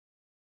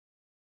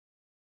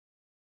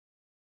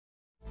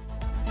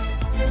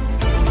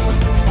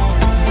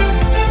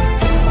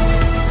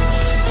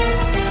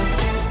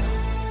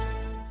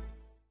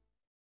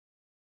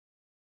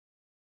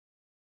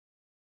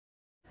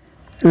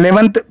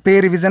11th pay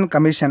revision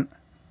commission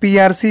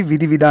PRC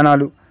విధి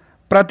విధానాలు.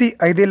 ప్రతి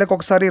 5 ఏళ్లకు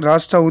ఒకసారి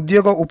రాష్ట్ర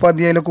ఉద్యోగ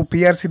ఉపాధ్యాయులకు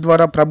PRC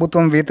ద్వారా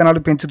ప్రభుత్వం వేతనాలు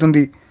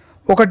పెంచుతుంది.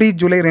 1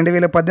 జూలై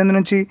 2018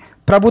 నుంచి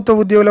ప్రభుత్వ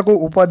ఉద్యోగులకు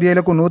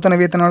ఉపాధ్యాయులకు నూతన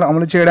వేతనాలు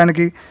అమలు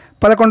చేయడానికి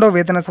 11వ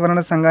వేతన సవరణ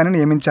సంఘాన్ని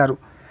నియమించారు.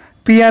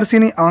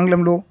 PRCని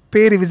ఆంగ్లంలో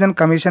పే రివిజన్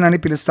కమిషన్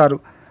అని పిలుస్తారు.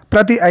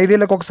 ప్రతి 5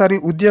 ఏళ్లకు ఒకసారి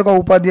ఉద్యోగ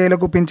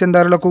ఉపాధ్యాయులకు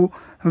పింఛన్దారులకు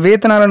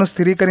వేతనాలను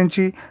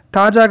స్థిరీకరించి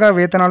తాజాగా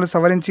వేతనాలు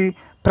సవరించి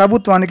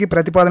ప్రభుత్వానికి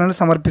ప్రతిపాదనలు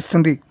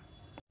సమర్పిస్తుంది.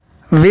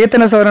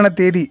 వేతన సవరణ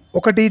తేదీ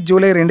 1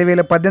 జూలై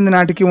 2018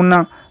 నాటికి ఉన్న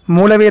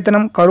మూల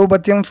వేతనం, కరువు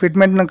భత్యం,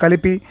 ఫిట్మెంట్ను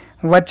కలిపి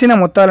వచ్చిన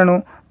మొత్తాలను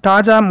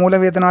తాజా మూల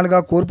వేతనాలుగా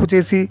కూర్పు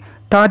చేసి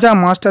తాజా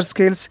మాస్టర్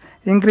స్కేల్స్,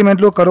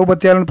 ఇంక్రిమెంట్లు, కరువు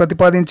భత్యాలను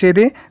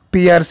ప్రతిపాదించేదే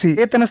PRC.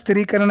 వేతన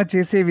స్థిరీకరణ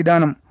చేసే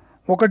విధానం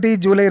 1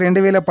 జూలై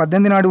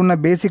 2018 నాడు ఉన్న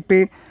బేసిక్ పే,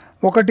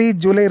 1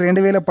 జూలై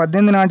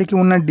 2018 నాటికి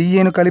ఉన్న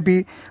DAను కలిపి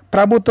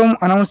ప్రభుత్వం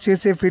అనౌన్స్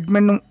చేసే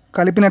ఫిట్మెంట్ను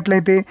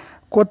కలిపినట్లయితే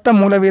కొత్త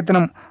మూల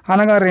వేతనం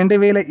అనగా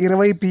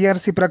 2020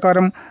 PRC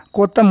ప్రకారం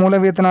కొత్త మూల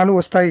వేతనాలు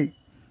వస్తాయి.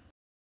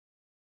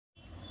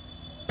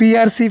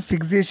 PRC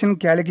ఫిక్సేషన్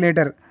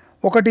క్యాలిక్యులేటర్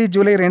 1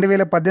 జూలై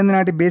 2018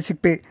 నాటి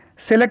basic pay,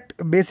 select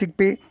basic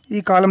pay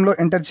ఈ కాలంలో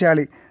ఎంటర్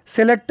చేయాలి.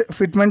 సెలెక్ట్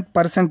ఫిట్మెంట్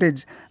పర్సంటేజ్,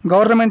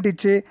 గవర్నమెంట్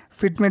ఇచ్చే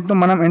ఫిట్మెంట్ను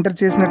మనం ఎంటర్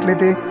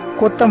చేసినట్లయితే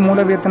కొత్త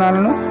మూల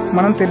వేతనాలను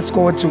మనం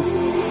తెలుసుకోవచ్చు.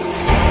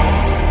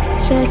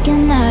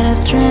 Second night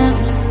I've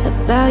dreamt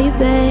about you,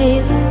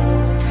 babe.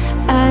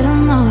 I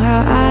don't know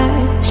how I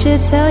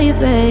should tell you,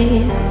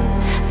 babe,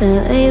 that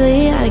lately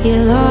I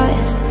get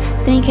lost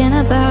thinking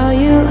about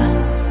you.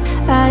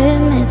 I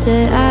admit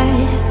that I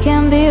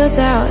can't be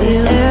without you.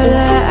 Air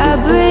that I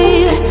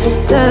breathe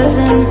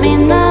doesn't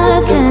mean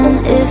nothing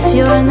if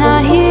you're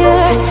not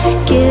here,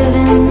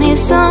 giving me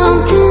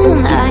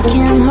something I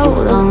can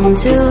hold on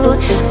to.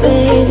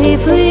 Baby,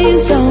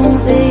 please don't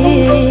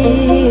leave.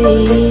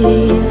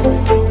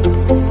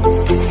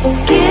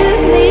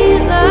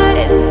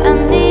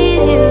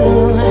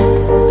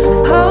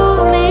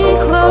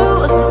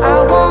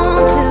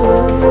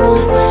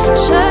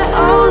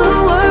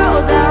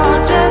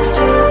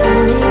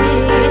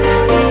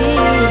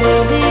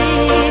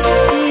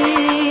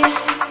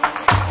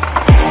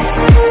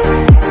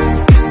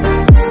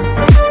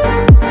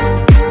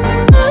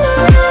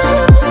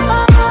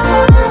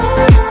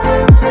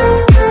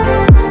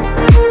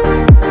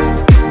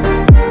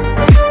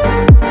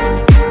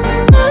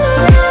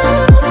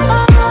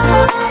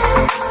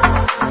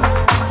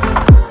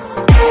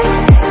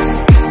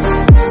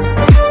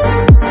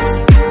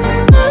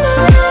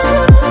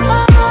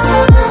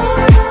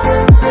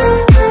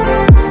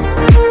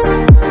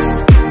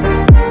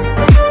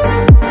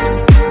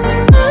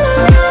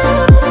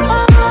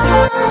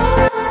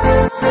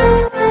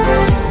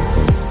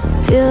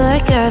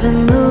 I've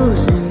been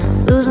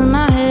losing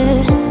my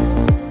head.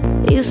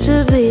 Used to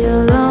be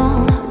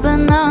alone, but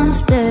now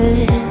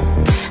instead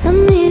I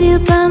need you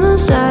by my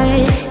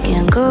side.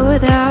 Can't go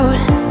without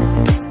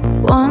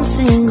one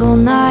single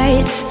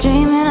night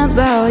dreaming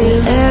about you.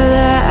 Air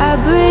that I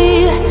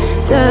breathe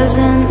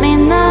doesn't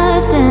mean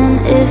nothing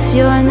if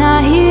you're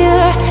not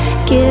here,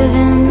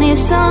 giving me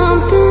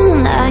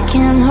something I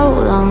can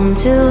hold on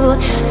to.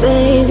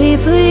 Baby,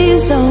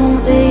 please don't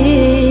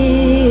leave.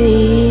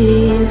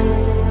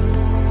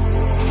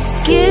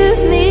 Give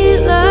me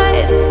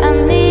life, I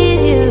need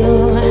you.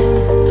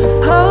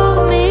 Hold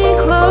me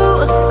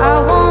close, I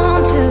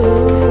want to.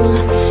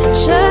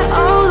 Shut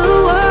all the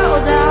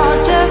world out,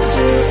 just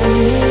you and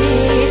me.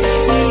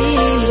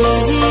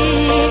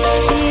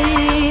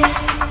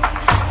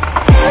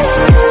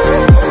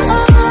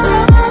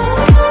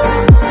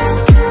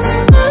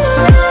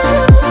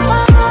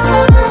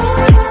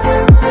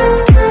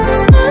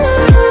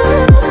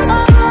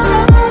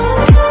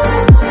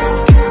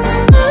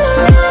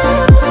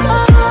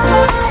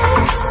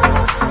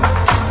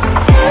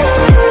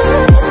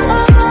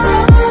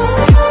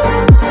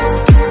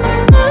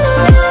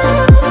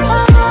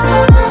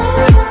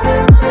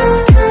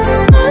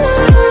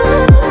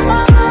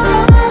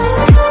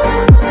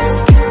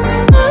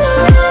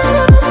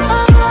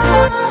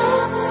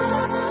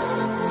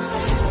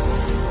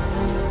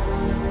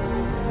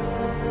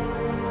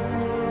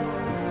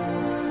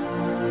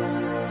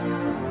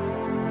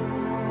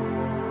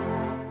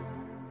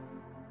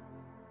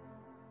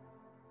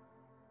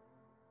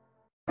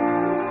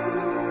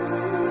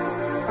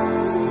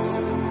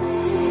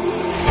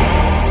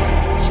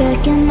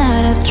 Second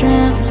night I've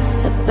dreamt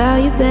about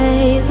you,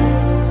 babe.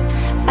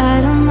 I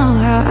don't know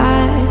how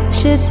I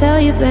should tell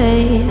you,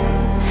 babe,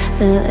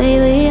 that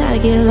lately I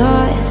get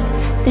lost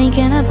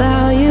thinking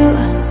about you.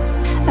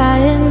 I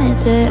admit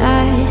that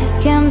I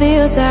can't be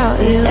without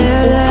you.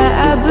 Air that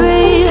I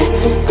breathe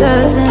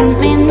doesn't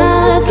mean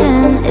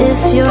nothing if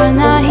you're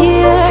not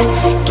here,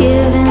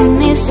 giving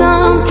me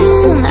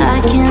something I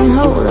can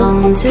hold on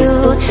to.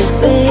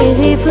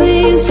 Baby,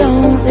 please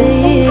don't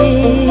leave.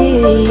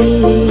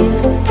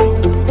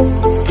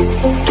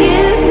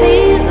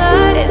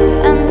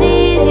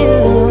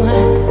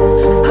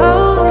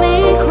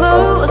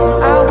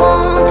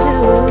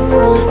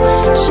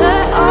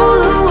 Shut all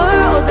the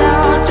world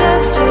out,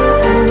 just you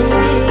and me.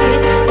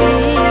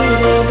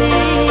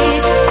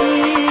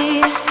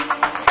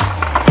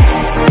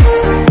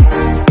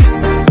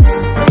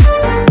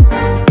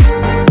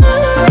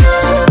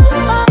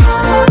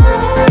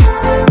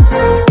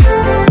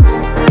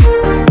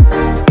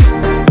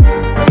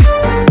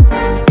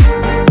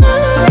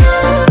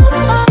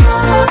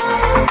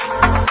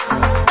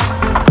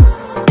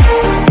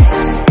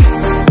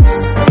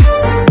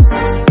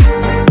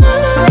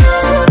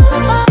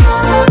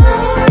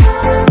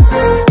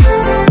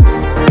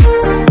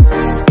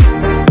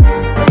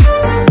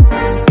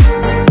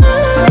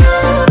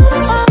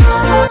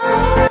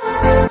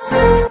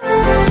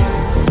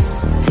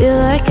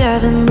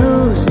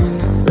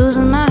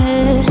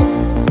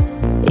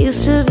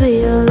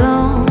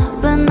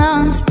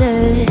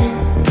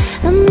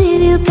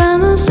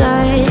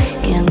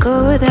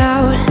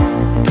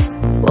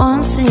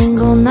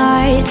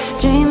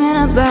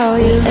 about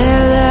you. The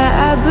air that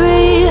I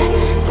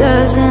breathe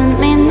doesn't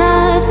mean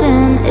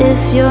nothing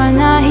if you're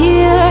not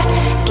here,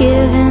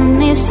 giving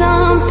me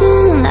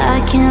something I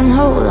can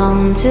hold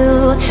on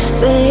to.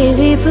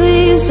 Baby,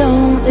 please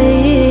don't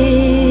leave.